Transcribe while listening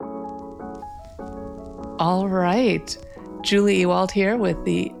All right. Julie Ewald here with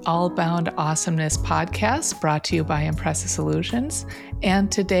the Allbound Awesomeness podcast brought to you by Impressive Solutions.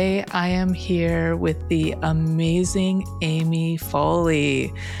 And today I am here with the amazing Amy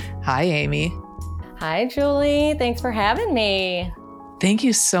Foley. Hi, Amy. Hi, Julie. Thanks for having me. Thank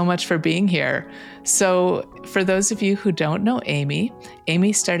you so much for being here. So for those of you who don't know Amy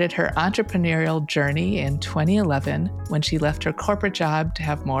started her entrepreneurial journey in 2011 when she left her corporate job to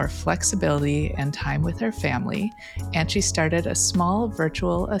have more flexibility and time with her family, and she started a small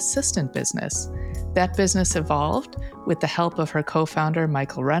virtual assistant business. That business evolved with the help of her co-founder,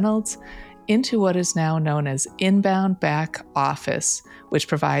 Michael Reynolds, into what is now known as Inbound Back Office, which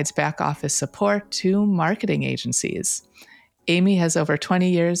provides back office support to marketing agencies. Amy has over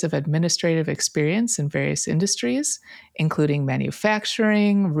 20 years of administrative experience in various industries, including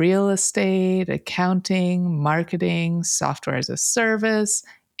manufacturing, real estate, accounting, marketing, software as a service,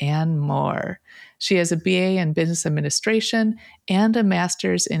 and more. She has a BA in business administration and a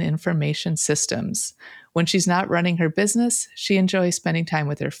master's in information systems. When she's not running her business, she enjoys spending time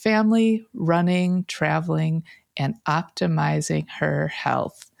with her family, running, traveling, and optimizing her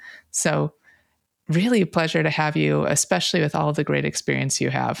health. So, really a pleasure to have you, especially with all of the great experience you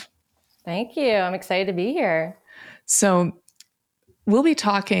have. Thank you. I'm excited to be here. So we'll be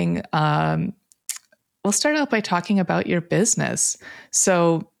talking, we'll start out by talking about your business.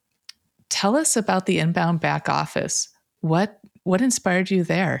 So tell us about the Inbound Back Office. What inspired you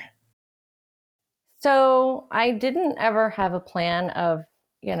there? So I didn't ever have a plan of,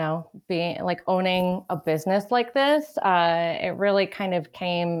 being like owning a business like this. It really kind of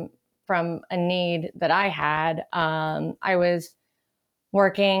came from a need that I had. I was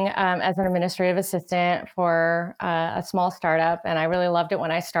working as an administrative assistant for a small startup, and I really loved it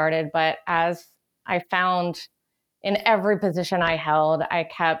when I started. But as I found in every position I held, I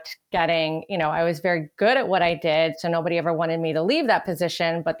kept getting, I was very good at what I did. So nobody ever wanted me to leave that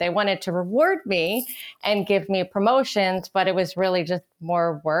position, but they wanted to reward me and give me promotions. But it was really just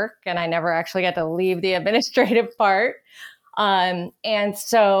more work. And I never actually got to leave the administrative part.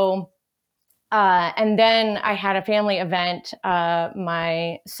 And then I had a family event.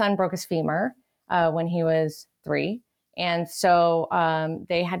 My son broke his femur when he was 3. And so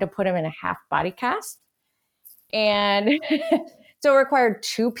they had to put him in a half body cast. And so it required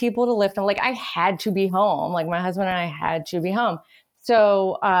 2 people to lift him. Like, I had to be home. Like, my husband and I had to be home.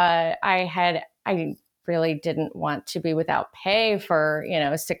 So I really didn't want to be without pay for,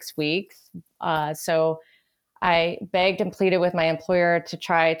 6 weeks. So I begged and pleaded with my employer to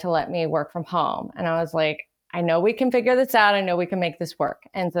try to let me work from home. And I was like, I know we can figure this out. I know we can make this work.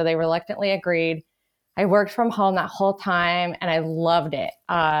 And so they reluctantly agreed. I worked from home that whole time and I loved it.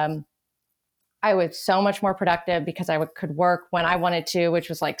 I was so much more productive because I could work when I wanted to, which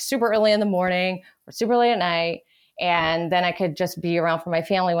was like super early in the morning or super late at night. And then I could just be around for my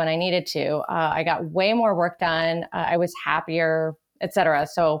family when I needed to. I got way more work done. I was happier, et cetera.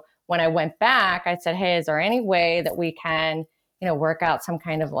 So when I went back, I said, hey, is there any way that we can, work out some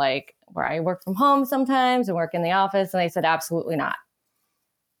kind of like where I work from home sometimes and work in the office? And they said, absolutely not.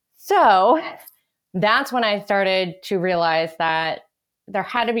 So that's when I started to realize that there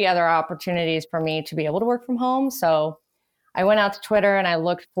had to be other opportunities for me to be able to work from home. So I went out to Twitter and I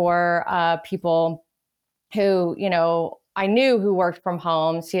looked for people who, I knew who worked from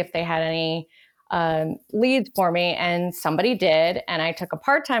home, see if they had any leads for me. And somebody did. And I took a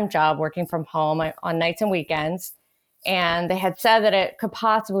part-time job working from home on nights and weekends. And they had said that it could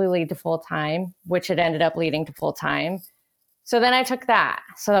possibly lead to full-time, which it ended up leading to full-time. So then I took that.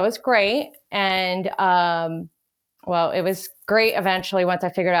 So that was great. And well, it was great eventually once I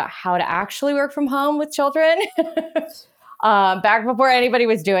figured out how to actually work from home with children back before anybody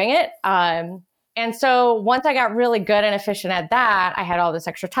was doing it. And so once I got really good and efficient at that, I had all this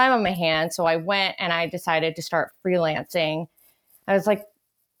extra time on my hands. So I went and I decided to start freelancing. I was like,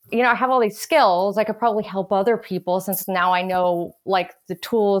 I have all these skills. I could probably help other people since now I know like the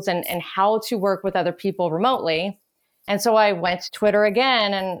tools and how to work with other people remotely. And so I went to Twitter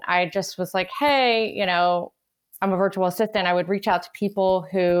again and I just was like, hey, I'm a virtual assistant. I would reach out to people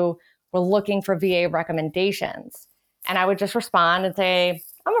who were looking for VA recommendations. And I would just respond and say,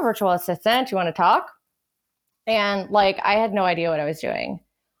 I'm a virtual assistant. You want to talk? And like, I had no idea what I was doing.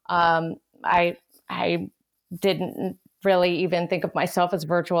 I didn't really even think of myself as a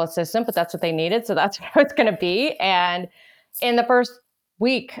virtual assistant, but that's what they needed. So that's what I was going to be. And in the first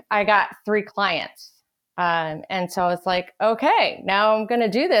week, I got 3 clients. And so it's like, okay, now I'm going to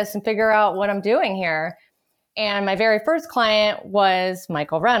do this and figure out what I'm doing here. And my very first client was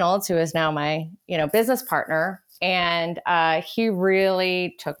Michael Reynolds, who is now my, business partner. And he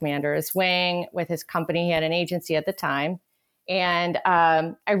really took me under his wing with his company. He had an agency at the time. And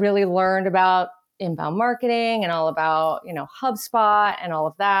I really learned about inbound marketing and all about, HubSpot and all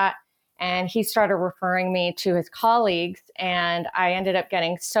of that. And he started referring me to his colleagues. And I ended up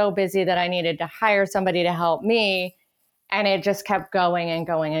getting so busy that I needed to hire somebody to help me. And it just kept going and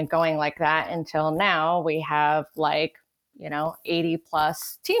going and going like that until now we have 80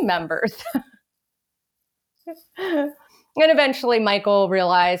 plus team members. And eventually Michael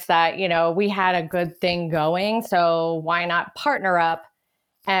realized that, we had a good thing going. So why not partner up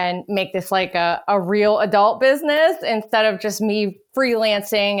and make this like a real adult business instead of just me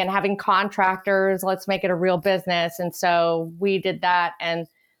freelancing and having contractors? Let's make it a real business. And so we did that and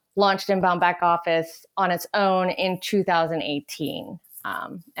launched Inbound Back Office on its own in 2018.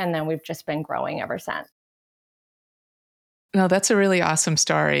 And then we've just been growing ever since. No, that's a really awesome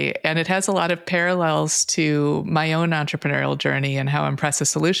story. And it has a lot of parallels to my own entrepreneurial journey and how Impressive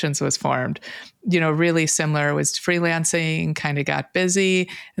Solutions was formed. Really similar. It was freelancing, kind of got busy.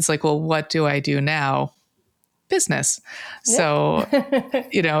 It's like, well, what do I do now? Business. Yeah. So,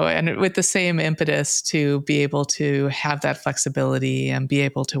 and with the same impetus to be able to have that flexibility and be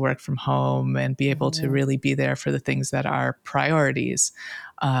able to work from home and be able to really be there for the things that are priorities.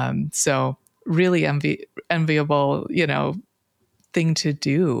 So really enviable, thing to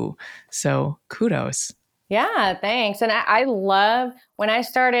do. So kudos. Yeah, thanks. And I love when I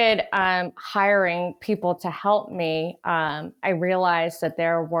started hiring people to help me, I realized that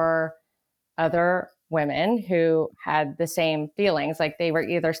there were other women who had the same feelings. Like they were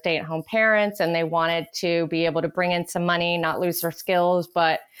either stay-at-home parents and they wanted to be able to bring in some money, not lose their skills,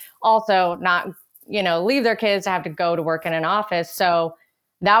 but also not, leave their kids to have to go to work in an office. So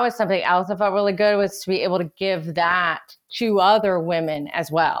that was something else I felt really good, was to be able to give that to other women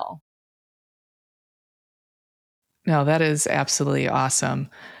as well. No, that is absolutely awesome.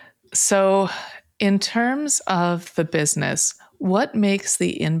 So in terms of the business, what makes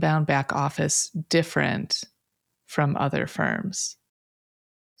the Inbound Back Office different from other firms?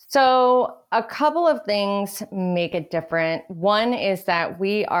 So a couple of things make it different. One is that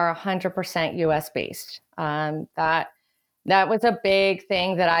we are 100% US based. That was a big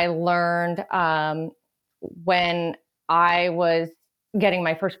thing that I learned when I was getting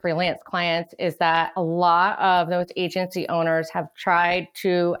my first freelance clients, is that a lot of those agency owners have tried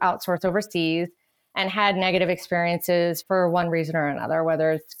to outsource overseas and had negative experiences for one reason or another,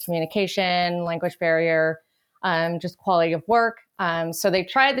 whether it's communication, language barrier, just quality of work. So they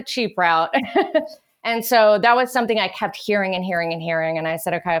tried the cheap route. And so that was something I kept hearing and hearing and hearing. And I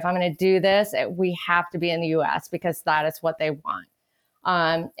said, okay, if I'm going to do this, we have to be in the US because that is what they want.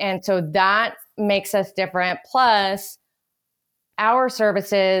 And so that makes us different. Plus, our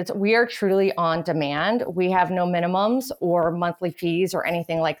services, we are truly on demand. We have no minimums or monthly fees or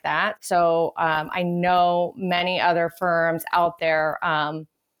anything like that. So I know many other firms out there,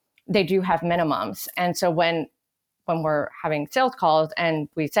 they do have minimums. And so when we're having sales calls and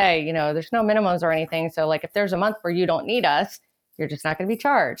we say, there's no minimums or anything. So like if there's a month where you don't need us, you're just not going to be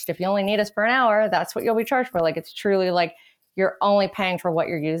charged. If you only need us for an hour, that's what you'll be charged for. Like it's truly like you're only paying for what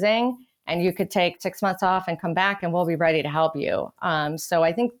you're using, and you could take 6 months off and come back and we'll be ready to help you. So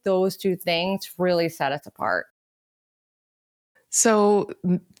I think those two things really set us apart. So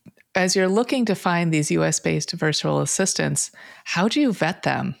as you're looking to find these US-based virtual assistants, how do you vet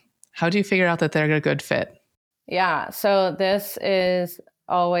them? How do you figure out that they're a good fit? Yeah, so this is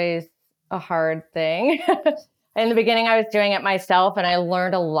always a hard thing. In the beginning, I was doing it myself, and I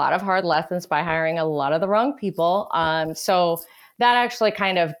learned a lot of hard lessons by hiring a lot of the wrong people. So that actually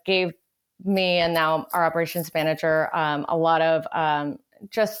kind of gave me and now our operations manager a lot of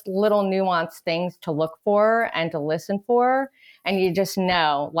just little nuanced things to look for and to listen for. And you just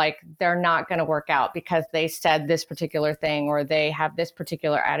know, like, they're not going to work out because they said this particular thing or they have this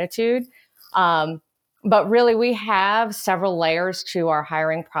particular attitude. But really, we have several layers to our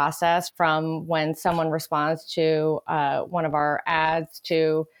hiring process, from when someone responds to one of our ads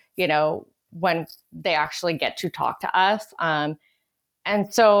to, when they actually get to talk to us.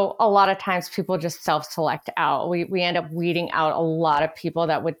 And so a lot of times people just self-select out. We end up weeding out a lot of people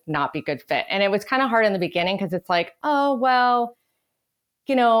that would not be good fit. And it was kind of hard in the beginning because it's like, oh, well,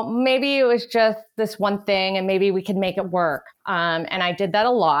 maybe it was just this one thing and maybe we could make it work. And I did that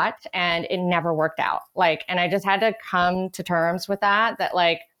a lot and it never worked out. And I just had to come to terms with that,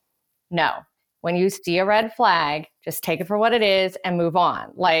 no, when you see a red flag, just take it for what it is and move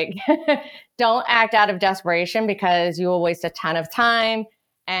on. Don't act out of desperation because you will waste a ton of time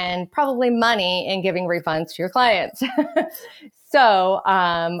and probably money in giving refunds to your clients. So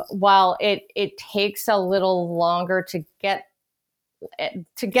while it takes a little longer to get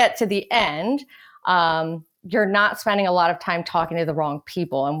to the end, you're not spending a lot of time talking to the wrong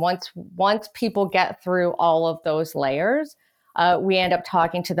people. And once people get through all of those layers, we end up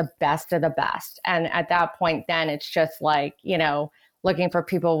talking to the best of the best. And at that point, then it's just like, looking for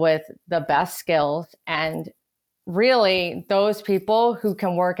people with the best skills, and really those people who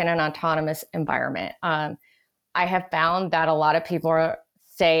can work in an autonomous environment. I have found that a lot of people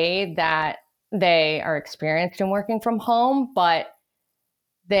say that they are experienced in working from home, but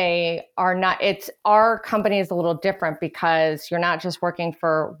they are not. Our company is a little different because you're not just working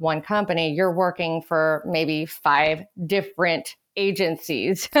for one company, you're working for maybe 5 different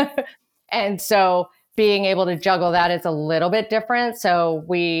agencies. And so being able to juggle that is a little bit different. So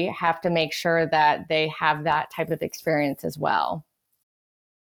we have to make sure that they have that type of experience as well.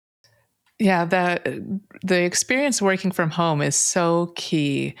 Yeah, the experience working from home is so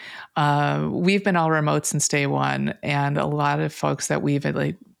key. We've been all remote since day one, and a lot of folks that we've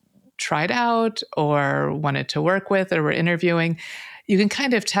tried out or wanted to work with or were interviewing, you can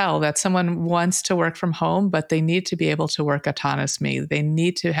kind of tell that someone wants to work from home, but they need to be able to work autonomously. They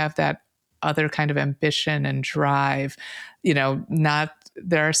need to have that other kind of ambition and drive.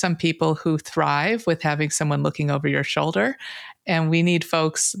 There are some people who thrive with having someone looking over your shoulder, and we need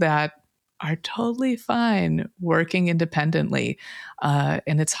folks that are totally fine working independently.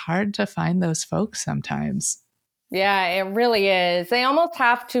 And it's hard to find those folks sometimes. Yeah, it really is. They almost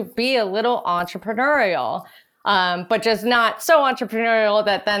have to be a little entrepreneurial, but just not so entrepreneurial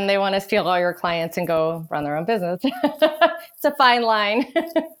that then they want to steal all your clients and go run their own business. It's a fine line.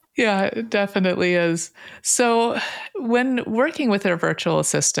 Yeah, it definitely is. So, when working with a virtual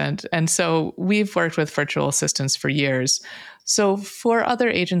assistant, and so we've worked with virtual assistants for years. So, for other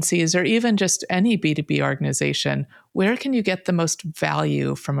agencies or even just any B2B organization, where can you get the most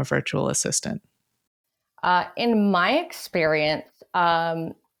value from a virtual assistant? In my experience,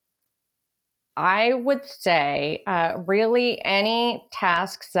 I would say really any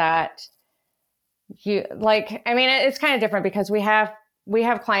tasks that you like. I mean, it's kind of different because we have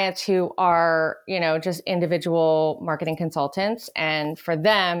clients who are, just individual marketing consultants. And for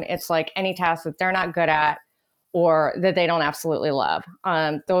them, it's like any task that they're not good at or that they don't absolutely love.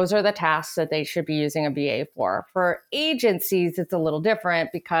 Those are the tasks that they should be using a VA for. For agencies, it's a little different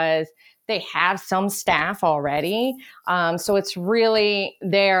because they have some staff already. So it's really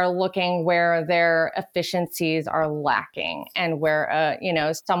they're looking where their efficiencies are lacking and where,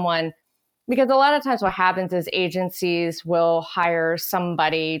 someone, because a lot of times what happens is agencies will hire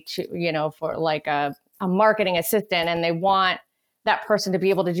somebody to, for like a marketing assistant, and they want that person to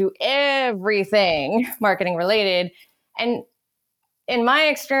be able to do everything marketing related. And in my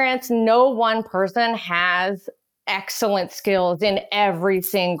experience, no one person has excellent skills in every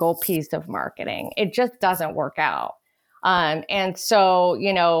single piece of marketing. It just doesn't work out. And so,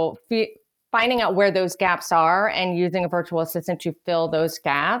 finding out where those gaps are and using a virtual assistant to fill those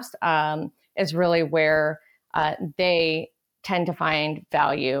gaps is really where they tend to find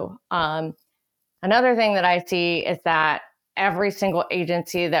value. Another thing that I see is that every single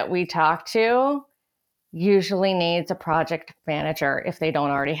agency that we talk to usually needs a project manager if they don't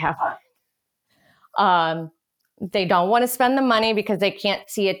already have one. They don't want to spend the money because they can't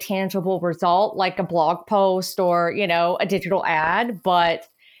see a tangible result like a blog post or, a digital ad, but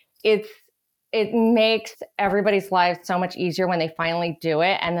it makes everybody's lives so much easier when they finally do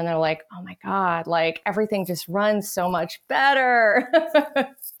it. And then they're like, oh my God, like everything just runs so much better.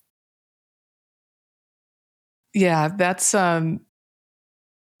 Yeah, that's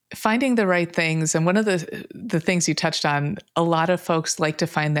finding the right things. And one of the things you touched on, a lot of folks like to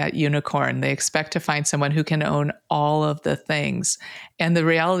find that unicorn. They expect to find someone who can own all of the things. And the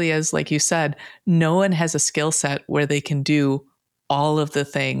reality is, like you said, no one has a skill set where they can do all of the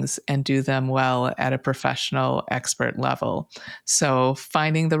things and do them well at a professional expert level. So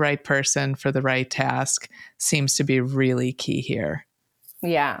finding the right person for the right task seems to be really key here.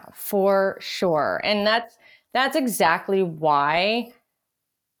 Yeah, for sure. And that's exactly why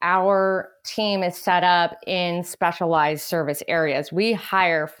our team is set up in specialized service areas. We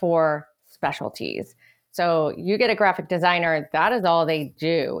hire for specialties. So you get a graphic designer, that is all they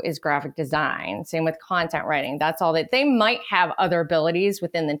do is graphic design. Same with content writing. That's all they might have other abilities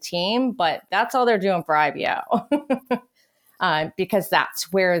within the team, but that's all they're doing for IBO. Because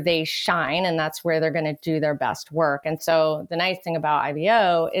that's where they shine and that's where they're going to do their best work. And so the nice thing about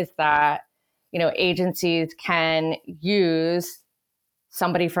IBO is that, agencies can use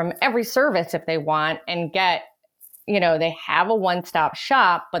somebody from every service if they want and get they have a one-stop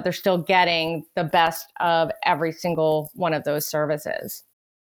shop, but they're still getting the best of every single one of those services.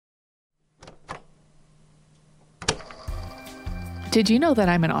 Did you know that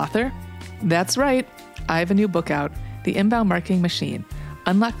I'm an author? That's right. I have a new book out, The Inbound Marketing Machine: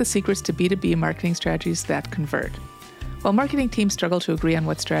 Unlock the Secrets to B2B Marketing Strategies That Convert. While marketing teams struggle to agree on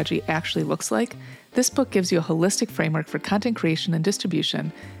what strategy actually looks like, this book gives you a holistic framework for content creation and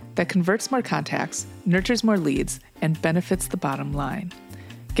distribution that converts more contacts, nurtures more leads, and benefits the bottom line.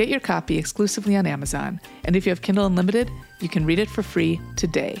 Get your copy exclusively on Amazon, and if you have Kindle Unlimited, you can read it for free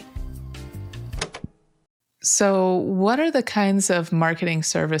today. So, what are the kinds of marketing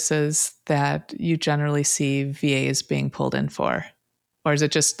services that you generally see VAs being pulled in for? Or is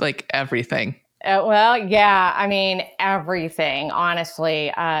it just like everything? Well, yeah, I mean, everything,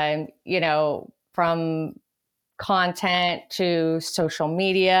 honestly, from content to social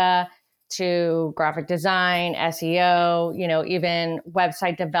media to graphic design, SEO, even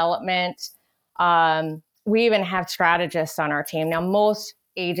website development. We even have strategists on our team. Now, most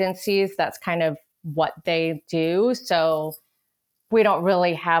agencies, that's kind of what they do. So we don't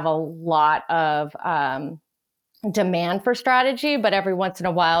really have a lot of demand for strategy, but every once in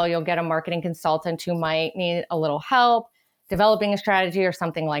a while, you'll get a marketing consultant who might need a little help developing a strategy or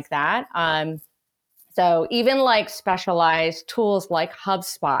something like that. So even like specialized tools like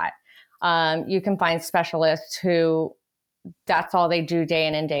HubSpot, you can find specialists who that's all they do day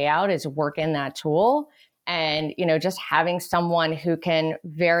in and day out is work in that tool. And, just having someone who can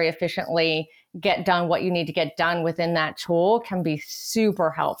very efficiently get done what you need to get done within that tool can be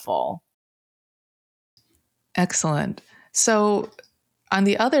super helpful. Excellent. So, on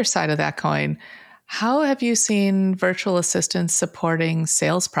the other side of that coin, how have you seen virtual assistants supporting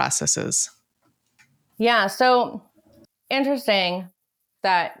sales processes? Yeah, so interesting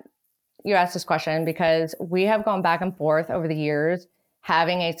that you asked this question because we have gone back and forth over the years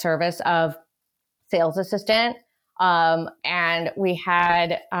having a service of sales assistant. And we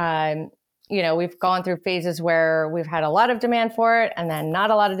had, we've gone through phases where we've had a lot of demand for it and then not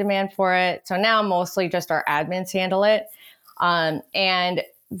a lot of demand for it. So now mostly just our admins handle it. And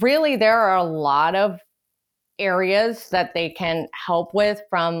really there are a lot of areas that they can help with,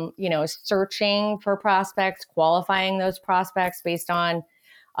 from, searching for prospects, qualifying those prospects based on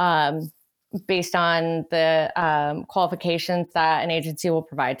the qualifications that an agency will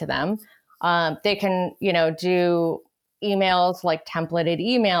provide to them. They can, do emails, like templated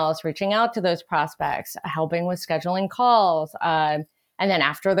emails, reaching out to those prospects, helping with scheduling calls. And then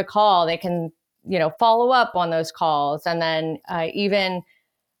after the call, they can, follow up on those calls. And then even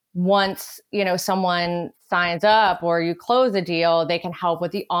once, someone signs up or you close a deal, they can help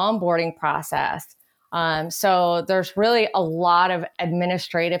with the onboarding process. So there's really a lot of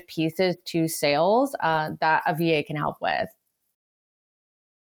administrative pieces to sales that a VA can help with.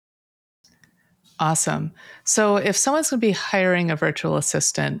 Awesome. So, if someone's going to be hiring a virtual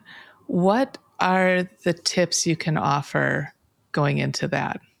assistant, what are the tips you can offer going into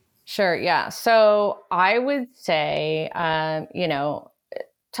that? Sure. Yeah. So I would say,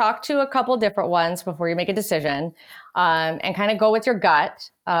 talk to a couple different ones before you make a decision, and kind of go with your gut,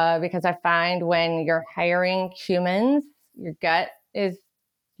 because I find when you're hiring humans, your gut is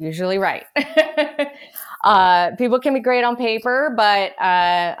usually right. People can be great on paper, but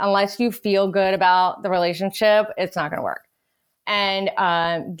unless you feel good about the relationship, it's not going to work. And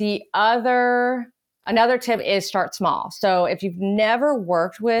another tip is start small. So if you've never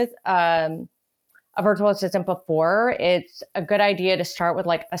worked with a virtual assistant before, it's a good idea to start with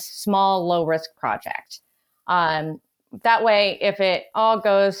like a small, low risk project. That way, if it all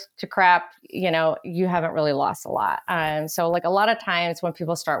goes to crap, you haven't really lost a lot. So like a lot of times when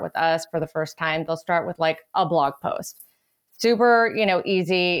people start with us for the first time, they'll start with like a blog post. Super,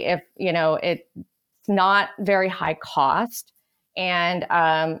 easy if, it's not very high cost. And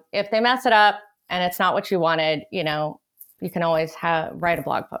if they mess it up and it's not what you wanted, you can always write a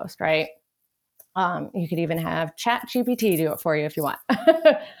blog post, right? You could even have ChatGPT do it for you if you want.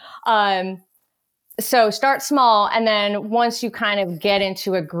 So start small, and then once you kind of get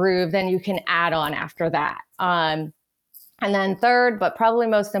into a groove, then you can add on after that. And then third, but probably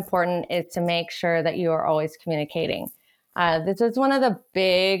most important, is to make sure that you are always communicating. This is one of the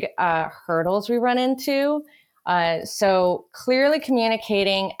big hurdles we run into. So clearly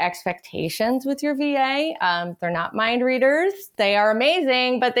communicating expectations with your VA. They're not mind readers. They are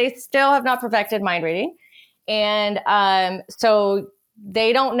amazing, but they still have not perfected mind reading. And so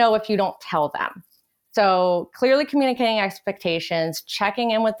they don't know if you don't tell them. So clearly communicating expectations,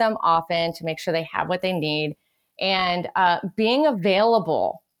 checking in with them often to make sure they have what they need, and being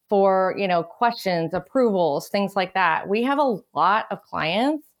available for, questions, approvals, things like that. We have a lot of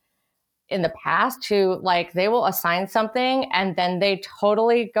clients in the past who like they will assign something and then they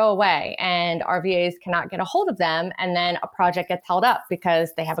totally go away and our VAs cannot get a hold of them. And then a project gets held up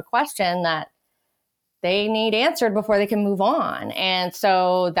because they have a question that they need answered before they can move on. And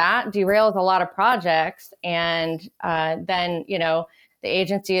so that derails a lot of projects. And then, the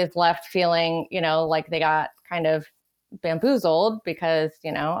agency is left feeling, like they got kind of bamboozled because,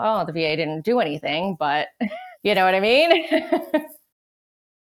 oh, the VA didn't do anything, but you know what I mean?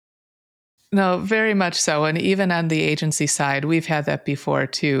 No, very much so. And even on the agency side, we've had that before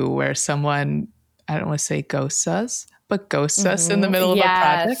too, where someone, I don't want to say ghosts us, but ghosts us in the middle of a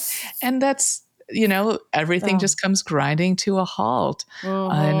project. Yes. And that's, everything just comes grinding to a halt.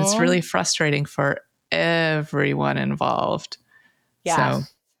 And it's really frustrating for everyone involved. Yes.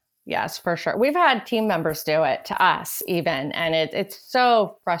 So, Yes, for sure. We've had team members do it to us even, and it's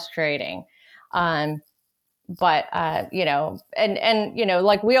so frustrating. But like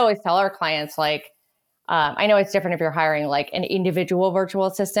we always tell our clients, like, I know it's different if you're hiring like an individual virtual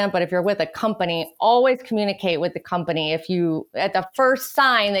assistant, but if you're with a company, always communicate with the company if you, at the first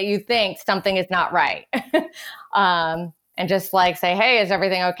sign that you think something is not right. And just like say, hey, is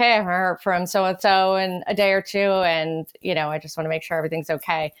everything okay? I heard from so-and-so in a day or two. And, I just want to make sure everything's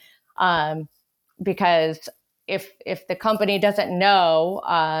okay. Because if the company doesn't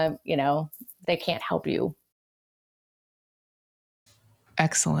know, they can't help you.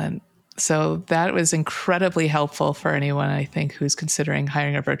 excellent. So that was incredibly helpful for anyone, I think, who's considering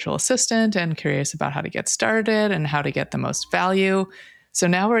hiring a virtual assistant and curious about how to get started and how to get the most value. So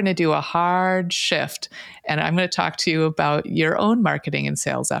now we're going to do a hard shift, and I'm going to talk to you about your own marketing and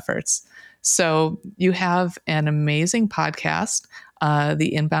sales efforts. So you have an amazing podcast,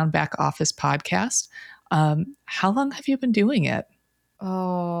 the Inbound Back Office podcast. How long have you been doing it?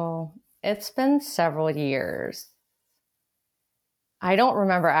 Oh, it's been several years. I don't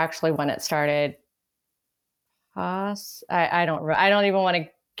remember actually when it started. I don't even want to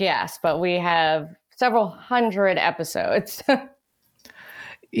guess, but we have several hundred episodes.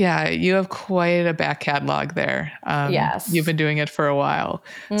 Yeah, you have quite a back catalog there. Yes. You've been doing it for a while.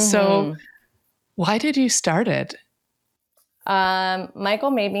 So why did you start it? Michael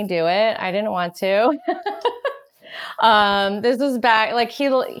made me do it. I didn't want to. This was back, like he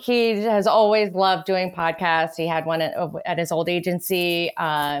has always loved doing podcasts. He had one at his old agency.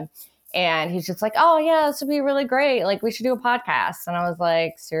 And he's just like, oh yeah, this would be really great. Like we should do a podcast. And I was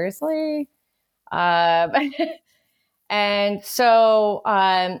like, seriously? And so,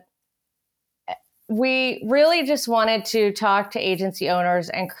 we really just wanted to talk to agency owners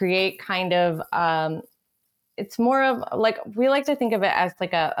and create kind of, it's more of like, we like to think of it as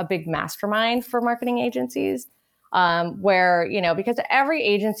like a big mastermind for marketing agencies, where, because every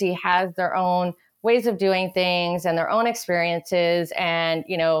agency has their own ways of doing things and their own experiences. And,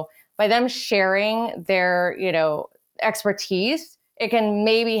 by them sharing their, expertise, it can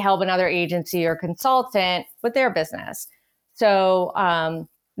maybe help another agency or consultant with their business. So,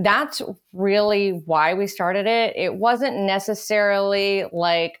 that's really why we started it. It wasn't necessarily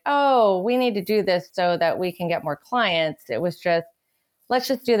like, oh, we need to do this so that we can get more clients. It was just, let's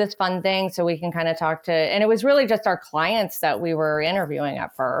just do this fun thing so we can kind of talk to, and it was really just our clients that we were interviewing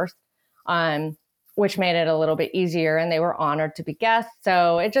at first, which made it a little bit easier, and they were honored to be guests.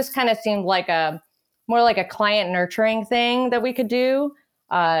 So it just kind of seemed like more like a client nurturing thing that we could do.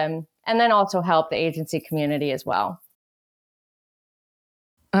 And then also help the agency community as well.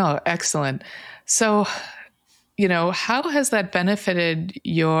 Oh, excellent. So, how has that benefited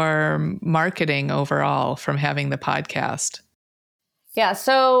your marketing overall from having the podcast? Yeah.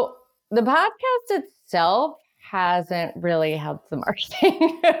 So the podcast itself hasn't really helped the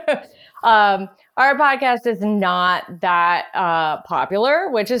marketing. Our podcast is not that popular,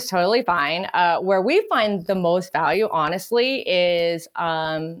 which is totally fine. Where we find the most value, honestly, is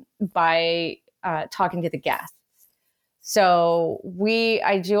by talking to the guests. So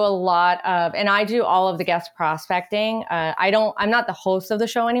I do a lot of, and I do all of the guest prospecting. I'm not the host of the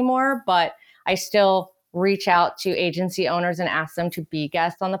show anymore, but I still reach out to agency owners and ask them to be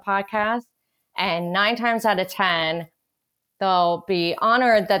guests on the podcast. And 9 times out of 10, they'll be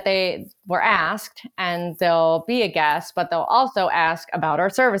honored that they were asked and they'll be a guest, but they'll also ask about our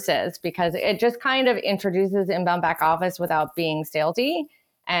services because it just kind of introduces Inbound Back Office without being salesy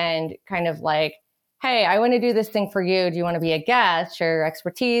and kind of like, hey, I want to do this thing for you. Do you want to be a guest? Share your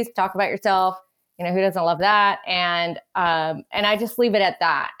expertise, talk about yourself. Who doesn't love that? And I just leave it at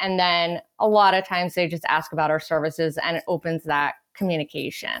that. And then a lot of times they just ask about our services and it opens that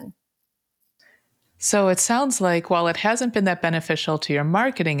communication. So it sounds like while it hasn't been that beneficial to your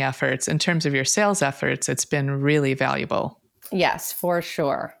marketing efforts, in terms of your sales efforts, it's been really valuable. Yes, for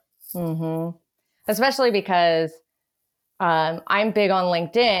sure. Especially because I'm big on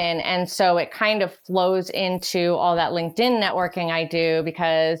LinkedIn. And so it kind of flows into all that LinkedIn networking I do,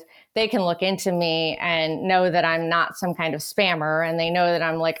 because they can look into me and know that I'm not some kind of spammer. And they know that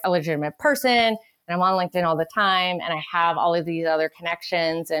I'm like a legitimate person, and I'm on LinkedIn all the time. And I have all of these other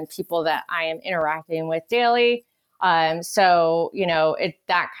connections and people that I am interacting with daily. So,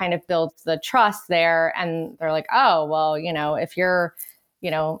 that kind of builds the trust there. And they're like, oh, well, if you're,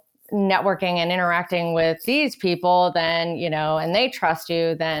 you know, networking and interacting with these people, then, and they trust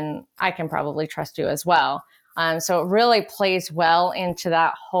you, then I can probably trust you as well. So it really plays well into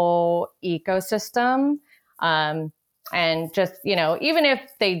that whole ecosystem. And just, even if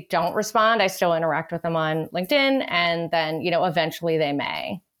they don't respond, I still interact with them on LinkedIn, and then, eventually they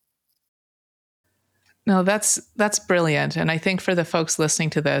may. No, that's brilliant. And I think for the folks listening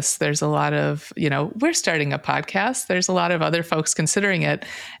to this, there's a lot of, we're starting a podcast. There's a lot of other folks considering it.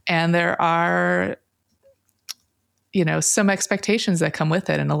 And there are, some expectations that come with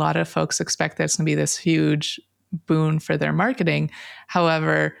it. And a lot of folks expect that it's going to be this huge boon for their marketing.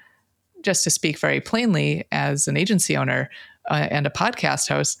 However, just to speak very plainly, as an agency owner and a podcast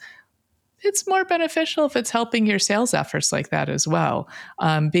host, it's more beneficial if it's helping your sales efforts like that as well.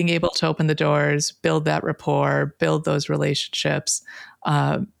 Being able to open the doors, build that rapport, build those relationships,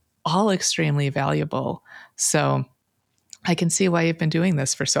 all extremely valuable. So I can see why you've been doing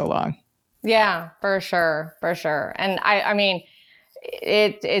this for so long. Yeah, for sure. For sure. And I mean,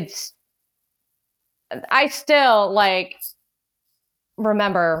 it's, I still like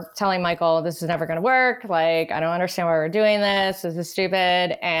remember telling Michael, this is never going to work. Like, I don't understand why we're doing this. This is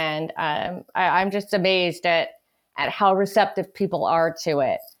stupid. And I'm just amazed at how receptive people are to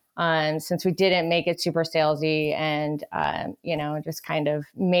it. Since we didn't make it super salesy and, just kind of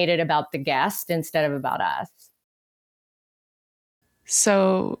made it about the guest instead of about us.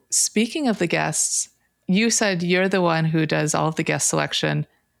 So speaking of the guests, you said you're the one who does all of the guest selection.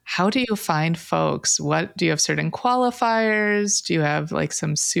 How do you find folks? What do you have certain qualifiers? Do you have like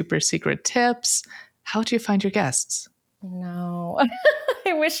some super secret tips? How do you find your guests? No,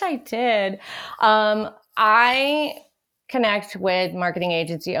 I wish I did. I connect with marketing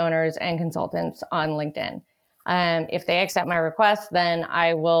agency owners and consultants on LinkedIn. If they accept my request, then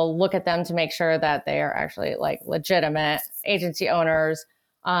I will look at them to make sure that they are actually like legitimate agency owners,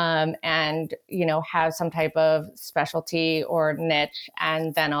 and have some type of specialty or niche,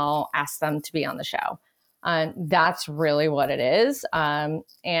 and then I'll ask them to be on the show. That's really what it is. And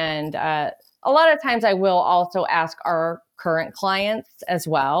a lot of times I will also ask our current clients as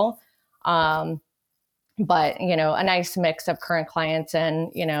well. But, a nice mix of current clients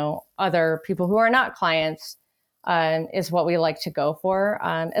and, other people who are not clients is what we like to go for.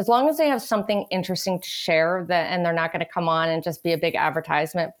 As long as they have something interesting to share and they're not going to come on and just be a big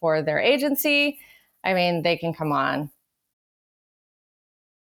advertisement for their agency, I mean, they can come on.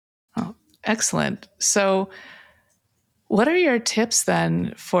 Oh, excellent. So what are your tips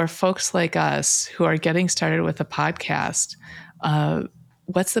then for folks like us who are getting started with a podcast?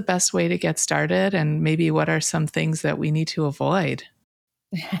 What's the best way to get started? And maybe what are some things that we need to avoid?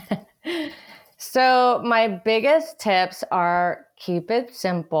 So my biggest tips are keep it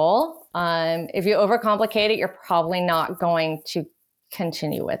simple. If you overcomplicate it, you're probably not going to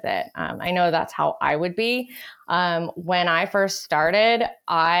continue with it. I know that's how I would be. When I first started,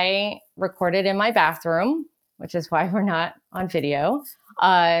 I recorded in my bathroom, which is why we're not on video,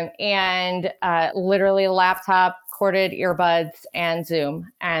 and literally laptop, corded earbuds, and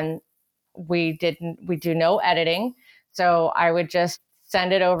Zoom. And we do no editing. So I would just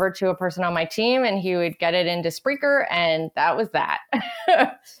send it over to a person on my team and he would get it into Spreaker, and that was that.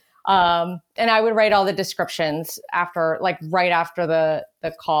 And I would write all the descriptions right after the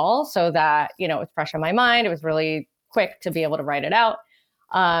call, so that, it's fresh in my mind. It was really quick to be able to write it out.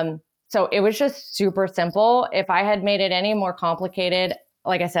 So it was just super simple. If I had made it any more complicated,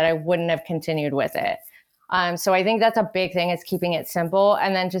 like I said, I wouldn't have continued with it. So I think that's a big thing, is keeping it simple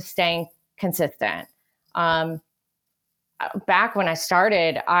and then just staying consistent. Back when I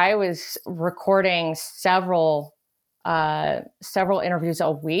started, I was recording several interviews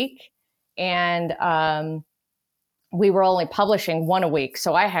a week, and we were only publishing one a week.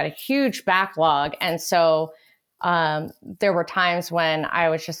 So I had a huge backlog. And so there were times when I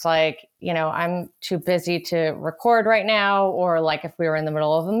was just like, I'm too busy to record right now, or like if we were in the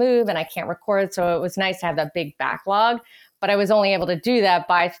middle of a move and I can't record. So it was nice to have that big backlog, but I was only able to do that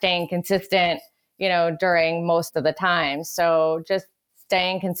by staying consistent, during most of the time. So just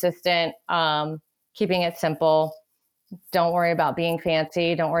staying consistent, keeping it simple. Don't worry about being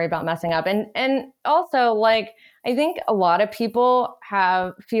fancy. Don't worry about messing up. And also, like, I think a lot of people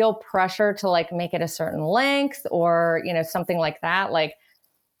feel pressure to like make it a certain length or, something like that. Like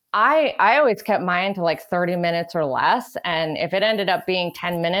I always kept mine to like 30 minutes or less. And if it ended up being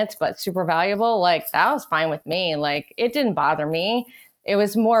 10 minutes, but super valuable, like that was fine with me. Like it didn't bother me. It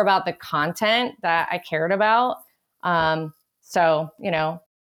was more about the content that I cared about. So,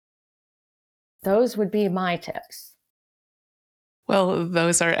 those would be my tips. Well,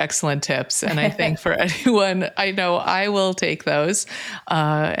 those are excellent tips. And I think for anyone, I know I will take those.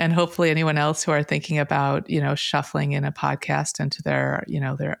 And hopefully anyone else who are thinking about, shuffling in a podcast into their,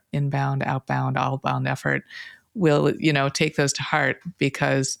 their inbound, outbound, allbound effort will, take those to heart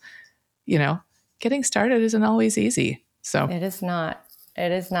because, getting started isn't always easy. So it is not.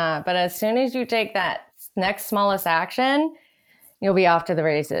 It is not. But as soon as you take that next smallest action, you'll be off to the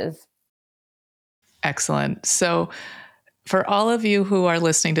races. Excellent. So for all of you who are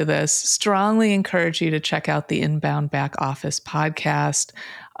listening to this, strongly encourage you to check out the Inbound Back Office podcast.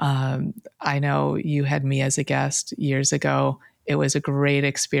 I know you had me as a guest years ago. It was a great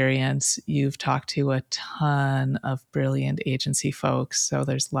experience. You've talked to a ton of brilliant agency folks, so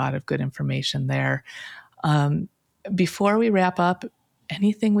there's a lot of good information there. Before we wrap up,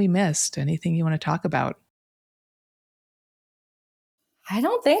 anything we missed? Anything you want to talk about? I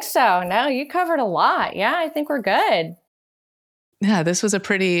don't think so. No, you covered a lot. Yeah, I think we're good. Yeah, this was a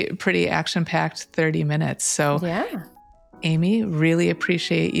pretty action-packed 30 minutes. So yeah. Amy, really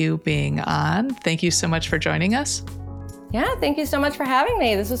appreciate you being on. Thank you so much for joining us. Yeah, thank you so much for having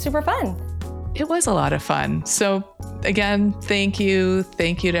me. This was super fun. It was a lot of fun. So again, thank you.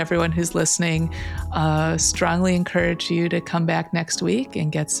 Thank you to everyone who's listening. Strongly encourage you to come back next week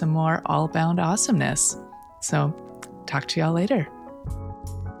and get some more Allbound Awesomeness. So talk to y'all later.